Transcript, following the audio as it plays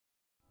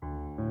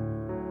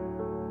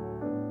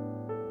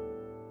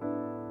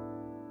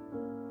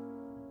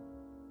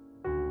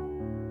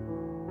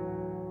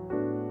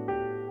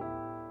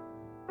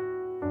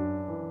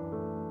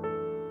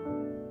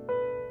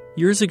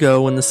Years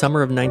ago, in the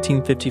summer of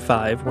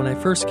 1955, when I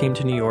first came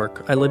to New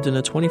York, I lived in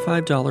a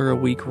 $25 a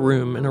week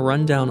room in a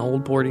rundown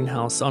old boarding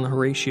house on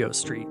Horatio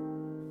Street.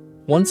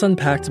 Once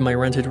unpacked in my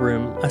rented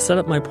room, I set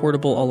up my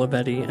portable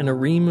Olivetti and a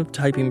ream of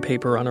typing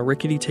paper on a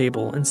rickety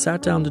table and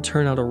sat down to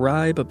turn out a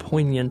wry but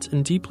poignant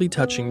and deeply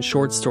touching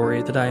short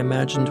story that I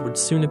imagined would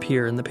soon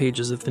appear in the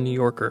pages of The New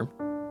Yorker.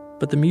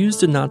 But the muse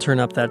did not turn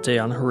up that day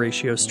on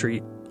Horatio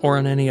Street, or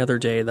on any other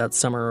day that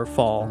summer or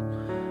fall.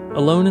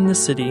 Alone in the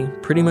city,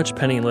 pretty much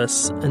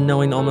penniless, and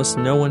knowing almost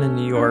no one in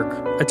New York,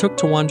 I took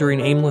to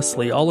wandering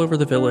aimlessly all over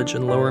the village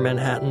in lower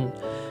Manhattan,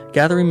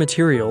 gathering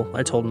material,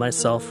 I told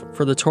myself,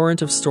 for the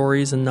torrent of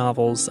stories and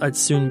novels I'd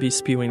soon be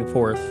spewing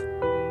forth.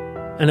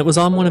 And it was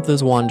on one of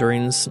those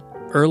wanderings,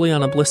 early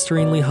on a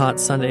blisteringly hot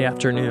Sunday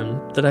afternoon,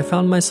 that I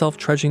found myself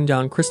trudging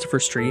down Christopher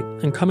Street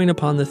and coming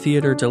upon the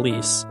Theatre de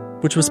Lys,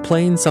 which was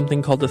playing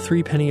something called the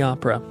Threepenny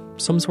Opera,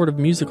 some sort of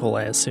musical,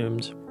 I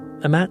assumed.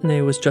 A matinee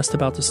was just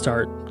about to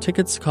start.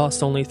 Tickets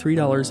cost only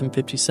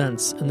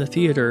 $3.50, and the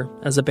theater,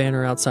 as a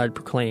banner outside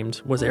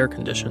proclaimed, was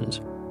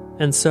air-conditioned.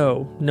 And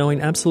so, knowing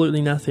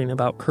absolutely nothing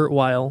about Kurt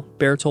Weill,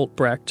 Bertolt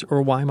Brecht,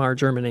 or Weimar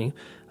Germany,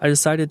 I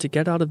decided to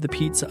get out of the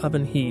pizza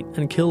oven heat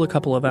and kill a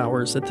couple of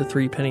hours at the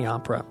Threepenny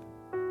Opera.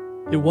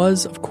 It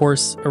was, of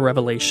course, a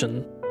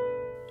revelation.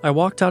 I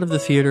walked out of the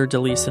Theatre de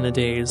Lys in a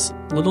daze,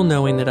 little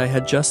knowing that I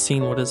had just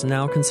seen what is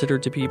now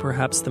considered to be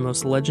perhaps the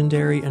most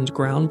legendary and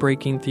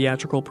groundbreaking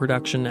theatrical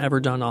production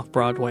ever done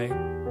off-Broadway.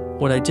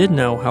 What I did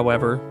know,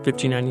 however,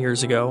 59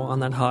 years ago,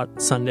 on that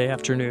hot Sunday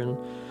afternoon,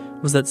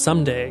 was that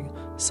someday,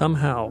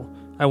 somehow,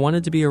 I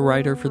wanted to be a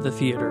writer for the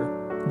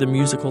theater, the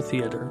musical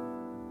theater.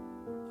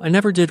 I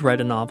never did write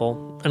a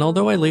novel, and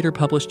although I later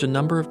published a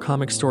number of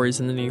comic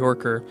stories in The New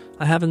Yorker,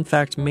 I have in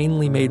fact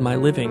mainly made my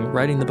living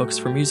writing the books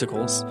for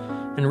musicals,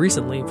 and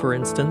recently, for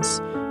instance,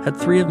 had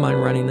 3 of mine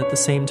running at the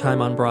same time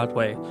on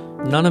Broadway,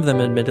 none of them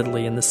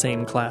admittedly in the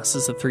same class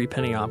as the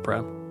Threepenny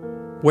Opera.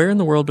 Where in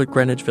the world but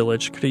Greenwich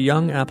Village could a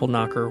young apple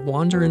knocker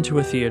wander into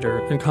a theater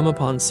and come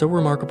upon so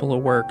remarkable a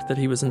work that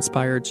he was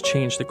inspired to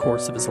change the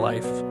course of his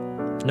life?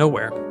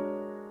 Nowhere.